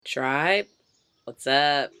Tribe, what's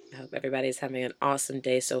up? I hope everybody's having an awesome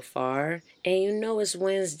day so far. And you know it's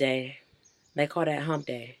Wednesday. They call that hump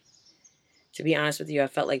day. To be honest with you, I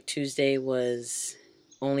felt like Tuesday was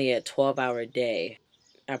only a 12-hour day.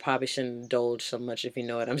 I probably shouldn't indulge so much if you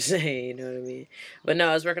know what I'm saying, you know what I mean? But no,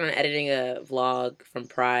 I was working on editing a vlog from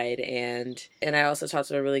Pride, and I also talked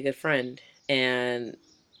to a really good friend. And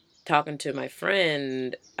talking to my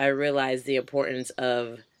friend, I realized the importance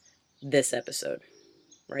of this episode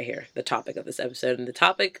right here, the topic of this episode. And the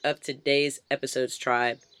topic of today's episode's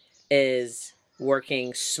tribe is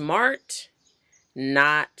working smart,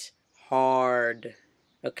 not hard.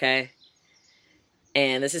 Okay?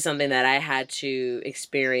 And this is something that I had to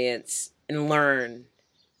experience and learn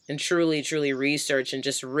and truly, truly research and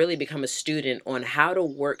just really become a student on how to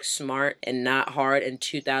work smart and not hard in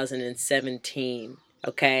 2017.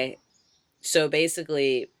 Okay? So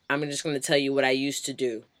basically, I'm just going to tell you what I used to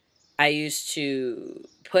do. I used to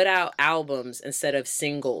put out albums instead of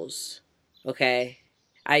singles, okay?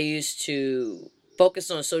 I used to focus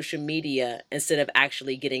on social media instead of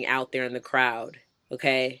actually getting out there in the crowd,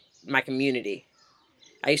 okay? My community.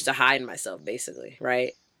 I used to hide myself, basically,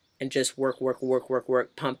 right? And just work,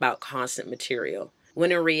 pump out constant material.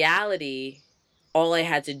 When in reality, all I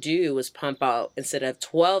had to do was pump out, instead of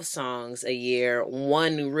 12 songs a year,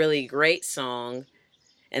 one really great song.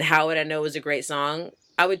 And how would I know it was a great song?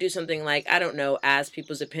 I would do something like, I don't know, ask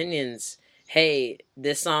people's opinions. Hey,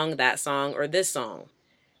 this song, that song, or this song,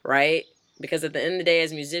 right? Because at the end of the day,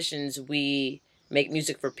 as musicians, we make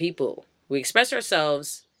music for people. We express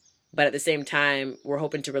ourselves, but at the same time, we're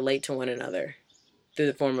hoping to relate to one another through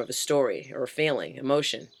the form of a story or a feeling,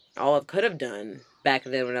 emotion. All I could have done back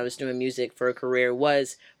then when I was doing music for a career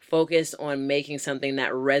was focus on making something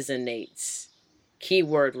that resonates.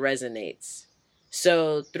 Keyword resonates.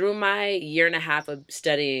 So through my year and a half of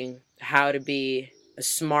studying how to be a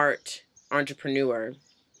smart entrepreneur,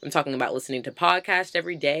 I'm talking about listening to podcasts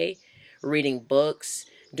every day, reading books,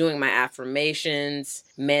 doing my affirmations,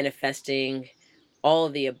 manifesting, all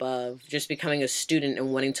of the above, just becoming a student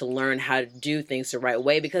and wanting to learn how to do things the right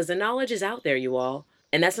way, because the knowledge is out there, you all.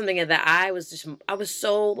 And that's something that I was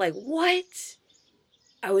so like, what?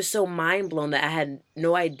 I was so mind blown that I had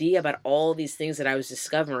no idea about all these things that I was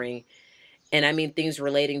discovering. And I mean things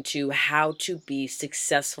relating to how to be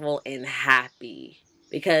successful and happy.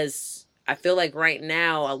 Because I feel like right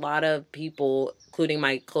now, a lot of people, including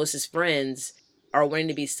my closest friends, are wanting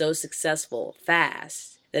to be so successful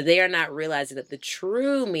fast that they are not realizing that the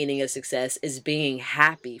true meaning of success is being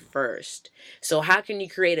happy first. So how can you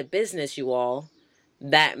create a business, you all,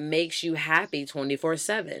 that makes you happy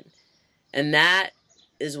 24/7? And that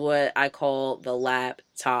is what I call the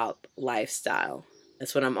laptop lifestyle.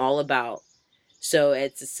 That's what I'm all about. So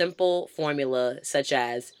it's a simple formula such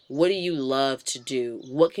as, what do you love to do?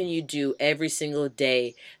 What can you do every single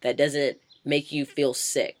day that doesn't make you feel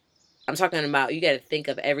sick? I'm talking about, you got to think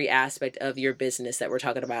of every aspect of your business that we're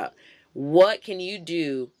talking about. What can you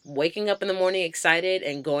do waking up in the morning excited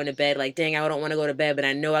and going to bed like, dang, I don't want to go to bed, but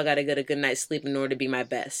I know I got to get a good night's sleep in order to be my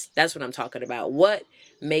best? That's what I'm talking about. What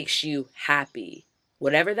makes you happy?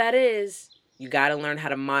 Whatever that is, you got to learn how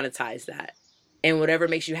to monetize that. And whatever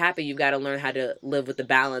makes you happy, you've got to learn how to live with the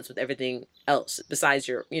balance with everything else besides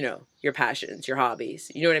your, your passions, your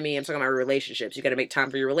hobbies. You know what I mean? I'm talking about relationships. You got to make time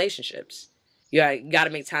for your relationships. You got to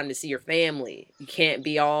make time to see your family. You can't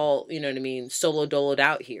be all, solo doloed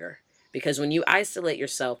out here. Because when you isolate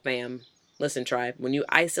yourself, fam, listen, tribe, when you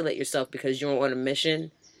isolate yourself because you're on a mission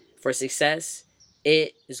for success,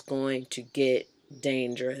 it is going to get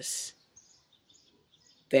dangerous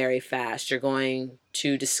very fast. You're going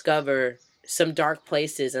to discover some dark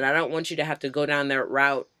places, and I don't want you to have to go down that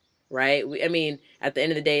route, right? At the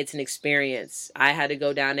end of the day, it's an experience. I had to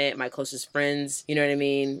go down it, my closest friends, you know what I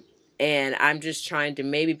mean? And I'm just trying to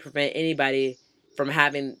maybe prevent anybody from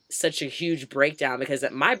having such a huge breakdown, because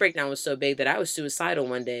my breakdown was so big that I was suicidal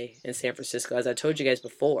one day in San Francisco, as I told you guys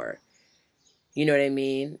before. You know what I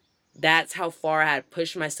mean? That's how far I had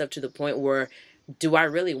pushed myself, to the point where, do I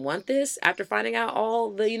really want this after finding out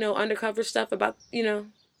all the, undercover stuff about, you know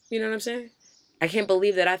what I'm saying? I can't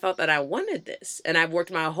believe that I thought that I wanted this. And I've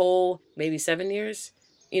worked my whole, maybe 7 years.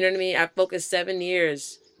 You know what I mean? I focused 7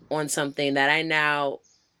 years on something that I now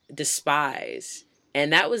despise.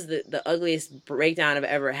 And that was the ugliest breakdown I've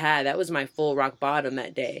ever had. That was my full rock bottom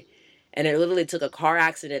that day. And it literally took a car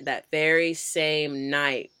accident that very same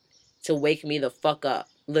night to wake me the fuck up.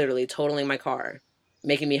 Literally totaling my car,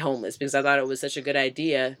 making me homeless, because I thought it was such a good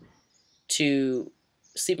idea to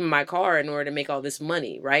sleep in my car in order to make all this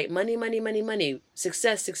money, right? Money, money, money, money.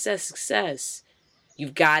 Success, success, success.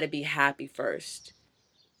 You've got to be happy first.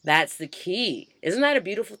 That's the key. Isn't that a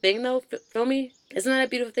beautiful thing though? Feel me? Isn't that a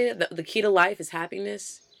beautiful thing? The key to life is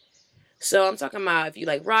happiness. So I'm talking about if you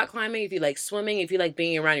like rock climbing, if you like swimming, if you like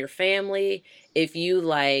being around your family, if you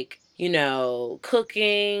like,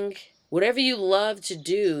 cooking, whatever you love to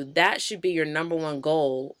do, that should be your number one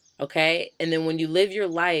goal, okay? And then when you live your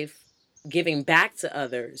life giving back to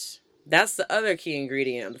others, that's the other key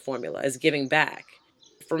ingredient of the formula, is giving back.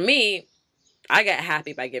 For me, I got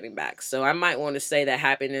happy by giving back. So I might want to say that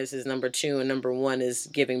happiness is number 2 and number 1 is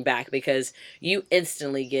giving back, because you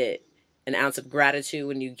instantly get an ounce of gratitude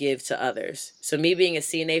when you give to others. So me being a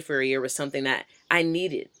CNA for a year was something that I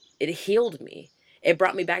needed. It healed me. It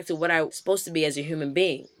brought me back to what I was supposed to be as a human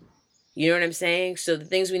being. You know what I'm saying? So the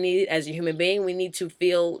things we need as a human being, we need to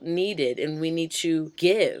feel needed, and we need to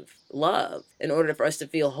give love in order for us to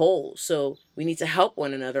feel whole. So we need to help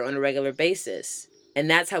one another on a regular basis. And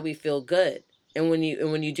that's how we feel good. And when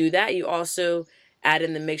you do that, you also add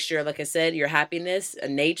in the mixture of, like I said, your happiness,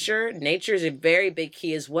 nature. Nature is a very big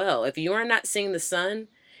key as well. If you are not seeing the sun,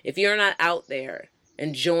 if you're not out there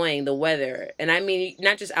enjoying the weather, and I mean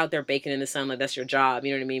not just out there baking in the sun like that's your job,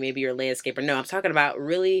 you know what I mean? Maybe you're a landscaper. No, I'm talking about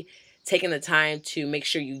really taking the time to make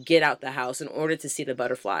sure you get out the house in order to see the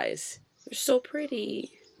butterflies. They're so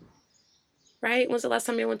pretty, right? When's the last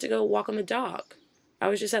time you went to go walk on the dock? I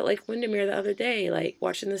was just at Lake Windermere the other day, like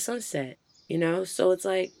watching the sunset. So it's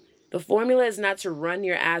like the formula is not to run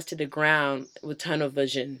your ass to the ground with tunnel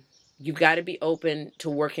vision. You've got to be open to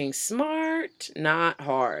working smart, not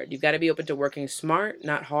hard. You've got to be open to working smart,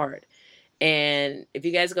 not hard. And if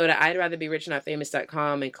you guys go to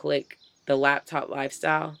I'dRatherBeRichNotFamous.com and click the laptop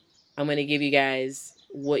lifestyle, I'm going to give you guys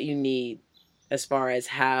what you need as far as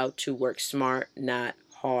how to work smart, not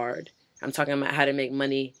hard. I'm talking about how to make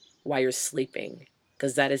money while you're sleeping,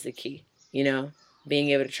 because that is the key,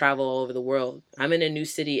 being able to travel all over the world. I'm in a new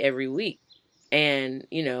city every week, and,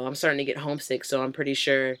 I'm starting to get homesick, so I'm pretty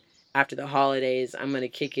sure after the holidays, I'm going to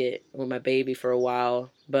kick it with my baby for a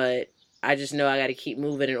while, but I just know I got to keep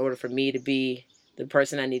moving in order for me to be the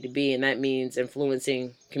person I need to be, and that means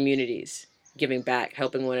influencing communities, giving back,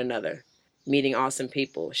 helping one another, meeting awesome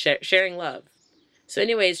people, sharing love. So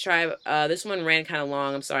anyways, tribe, this one ran kind of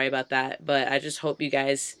long. I'm sorry about that, but I just hope you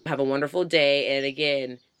guys have a wonderful day. And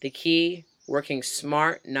again, the key, working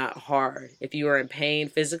smart, not hard. If you are in pain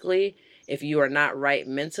physically, if you are not right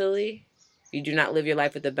mentally, you do not live your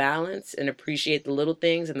life with a balance and appreciate the little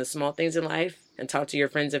things and the small things in life and talk to your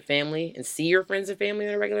friends and family and see your friends and family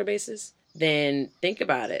on a regular basis, then think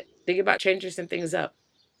about it. Think about changing some things up,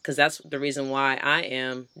 because that's the reason why I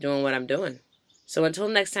am doing what I'm doing. So until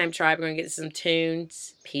next time, tribe, we're going to get some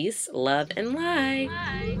tunes. Peace, love, and light.